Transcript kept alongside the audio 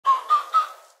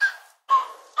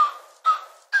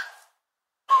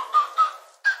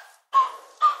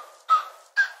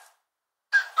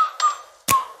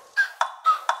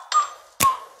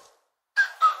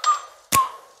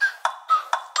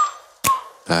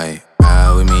Like,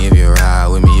 ride with me if you ride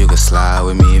with me, you can slide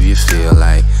with me if you feel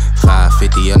like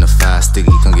 550 on the 5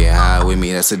 sticky, come get high with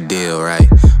me, that's a deal, right?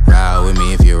 Ride with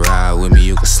me if you ride with me,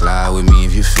 you can slide with me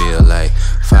if you feel like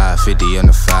 550 on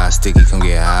the 5 sticky, come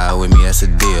get high with me, that's a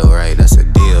deal, right? That's a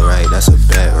deal, right? That's a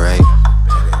bet, right?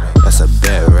 That's a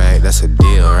bet, right? That's a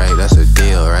deal, right? That's a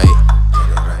deal,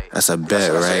 right? That's a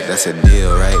bet, right? That's a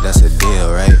deal, right? That's a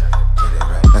deal, right?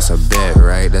 That's a bet,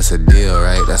 right? That's a deal,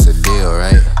 right? That's a deal,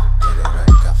 right?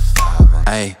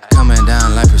 Ayy, coming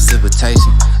down like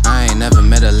precipitation. I ain't never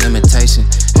met a limitation.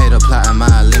 Hate plotting my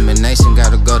elimination.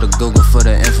 Gotta go to Google for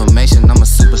the information. I'm a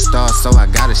superstar, so I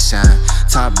gotta shine.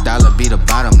 Top dollar be the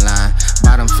bottom line.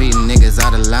 Bottom feeding niggas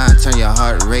out of line. Turn your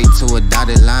heart rate to a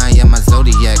dotted line.